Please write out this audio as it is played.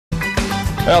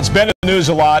Well, it's been in the news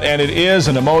a lot, and it is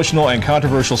an emotional and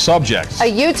controversial subject. A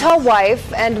Utah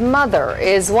wife and mother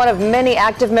is one of many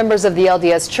active members of the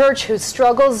LDS Church who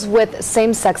struggles with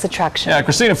same-sex attraction. Yeah,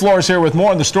 Christina Flores here with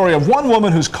more on the story of one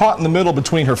woman who's caught in the middle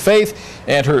between her faith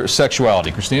and her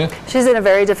sexuality. Christina? She's in a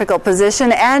very difficult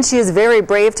position, and she is very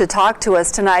brave to talk to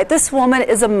us tonight. This woman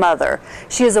is a mother.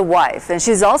 She is a wife, and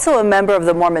she's also a member of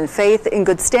the Mormon faith in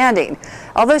good standing.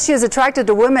 Although she is attracted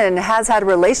to women and has had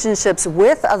relationships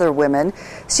with other women,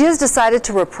 she has decided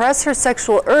to repress her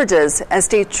sexual urges and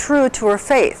stay true to her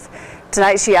faith.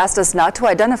 Tonight, she asked us not to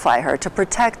identify her to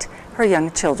protect her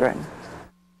young children.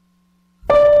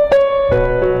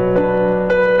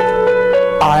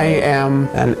 I am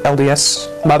an LDS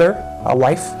mother, a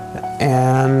wife,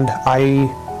 and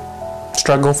I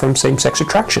struggle from same-sex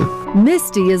attraction.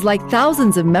 Misty is like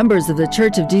thousands of members of the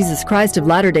Church of Jesus Christ of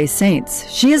Latter-day Saints.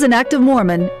 She is an active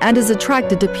Mormon and is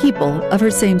attracted to people of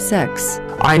her same sex.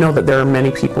 I know that there are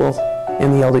many people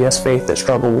in the LDS faith that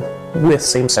struggle with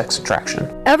same-sex attraction.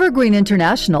 Evergreen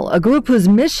International, a group whose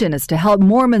mission is to help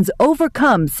Mormons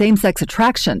overcome same-sex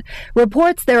attraction,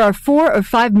 reports there are 4 or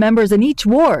 5 members in each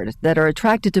ward that are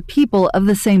attracted to people of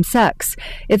the same sex.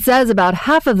 It says about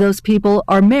half of those people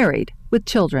are married with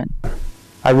children.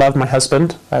 I love my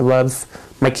husband. I love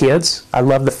my kids. I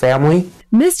love the family.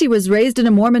 Misty was raised in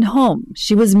a Mormon home.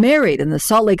 She was married in the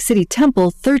Salt Lake City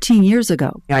temple 13 years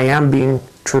ago. I am being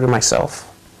true to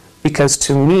myself because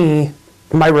to me,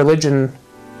 my religion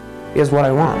is what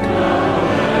I want.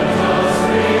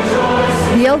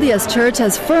 The LDS Church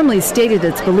has firmly stated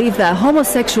its belief that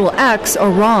homosexual acts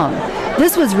are wrong.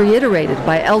 This was reiterated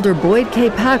by Elder Boyd K.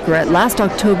 Packer at last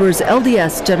October's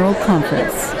LDS General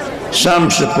Conference. Some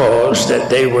suppose that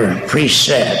they were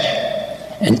preset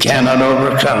and cannot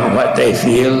overcome what they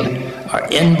feel are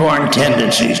inborn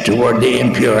tendencies toward the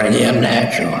impure and the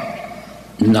unnatural.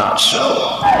 Not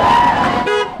so.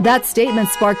 That statement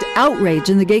sparked outrage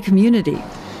in the gay community.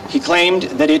 He claimed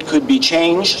that it could be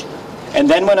changed and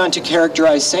then went on to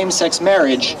characterize same-sex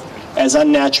marriage as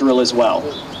unnatural as well.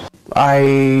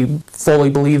 I fully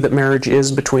believe that marriage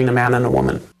is between a man and a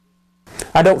woman.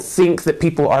 I don't think that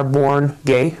people are born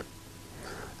gay.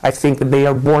 I think that they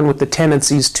are born with the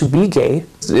tendencies to be gay.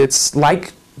 It's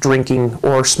like drinking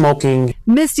or smoking.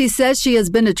 Misty says she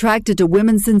has been attracted to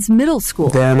women since middle school.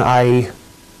 Then I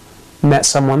met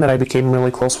someone that I became really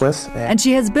close with. And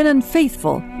she has been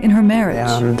unfaithful in her marriage.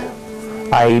 And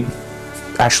I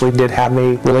actually did have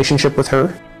a relationship with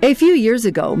her. A few years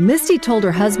ago, Misty told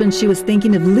her husband she was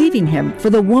thinking of leaving him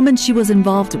for the woman she was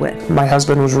involved with. My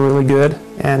husband was really good,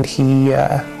 and he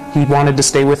wanted to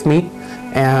stay with me,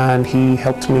 and he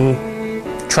helped me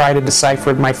try to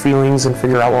decipher my feelings and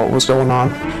figure out what was going on.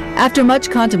 After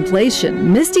much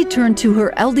contemplation, Misty turned to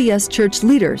her LDS church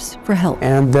leaders for help.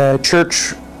 And the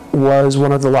church was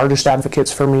one of the largest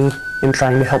advocates for me in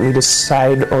trying to help me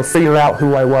decide or figure out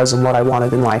who I was and what I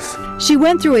wanted in life. She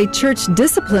went through a church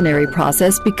disciplinary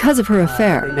process because of her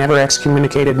affair. They never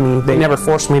excommunicated me. They never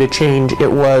forced me to change.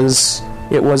 It was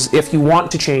if you want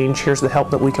to change, here's the help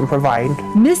that we can provide.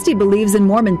 Misty believes in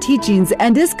Mormon teachings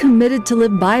and is committed to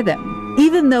live by them,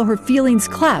 even though her feelings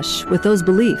clash with those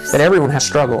beliefs. That everyone has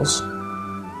struggles,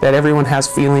 that everyone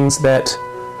has feelings that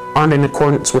aren't in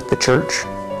accordance with the church.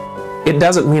 It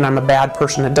doesn't mean I'm a bad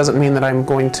person. It doesn't mean that I'm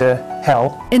going to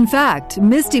hell. In fact,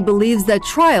 Misty believes that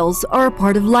trials are a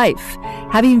part of life.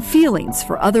 Having feelings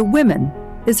for other women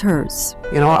is hers.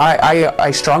 You know,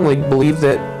 I strongly believe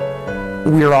that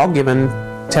we are all given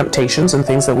temptations and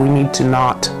things that we need to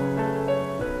not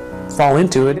fall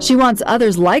into it. She wants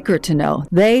others like her to know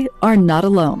they are not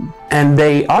alone. And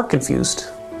they are confused,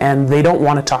 and they don't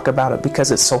want to talk about it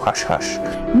because it's so hush-hush.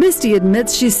 Misty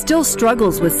admits she still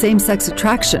struggles with same-sex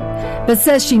attraction, but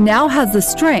says she now has the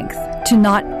strength to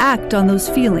not act on those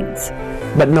feelings.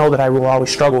 But know that I will always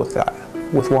struggle with that,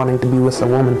 with wanting to be with a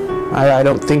woman. I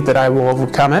don't think that I will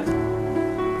overcome it.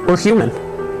 We're human,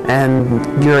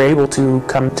 and you're able to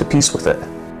come to peace with it.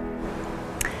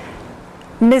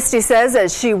 Misty says that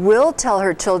she will tell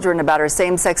her children about her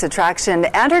same-sex attraction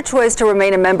and her choice to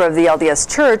remain a member of the LDS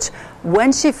Church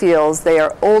when she feels they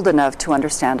are old enough to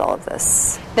understand all of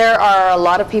this. There are a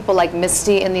lot of people like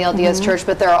Misty in the LDS Church,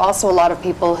 but there are also a lot of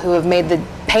people who have made the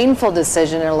painful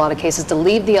decision in a lot of cases to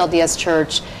leave the LDS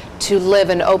Church to live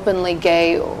an openly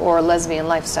gay or lesbian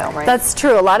lifestyle, right? That's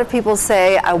true. A lot of people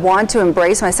say, I want to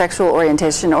embrace my sexual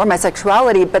orientation or my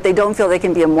sexuality, but they don't feel they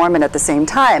can be a Mormon at the same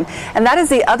time. And that is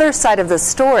the other side of the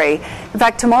story. In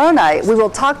fact, tomorrow night, we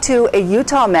will talk to a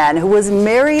Utah man who was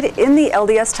married in the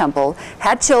LDS temple,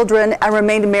 had children, and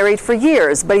remained married for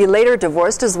years, but he later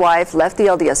divorced his wife, left the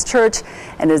LDS Church,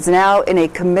 and is now in a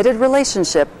committed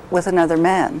relationship with another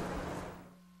man.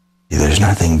 The there's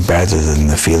nothing better than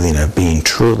the feeling of being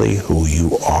truly who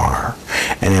you are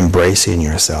and embracing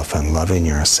yourself and loving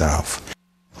yourself.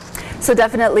 So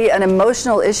definitely an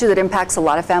emotional issue that impacts a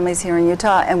lot of families here in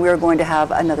Utah, and we're going to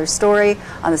have another story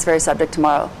on this very subject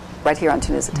tomorrow, right here on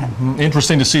 2 News at 10.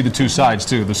 Interesting to see the two sides,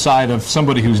 too. The side of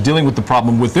somebody who's dealing with the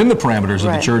problem within the parameters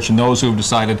of the church, and those who have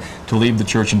decided to leave the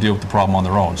church and deal with the problem on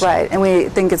their own. So. Right, and we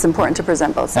think it's important to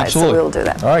present both sides, Absolutely. so we will do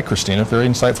that. All right, Christina, very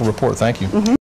insightful report. Thank you.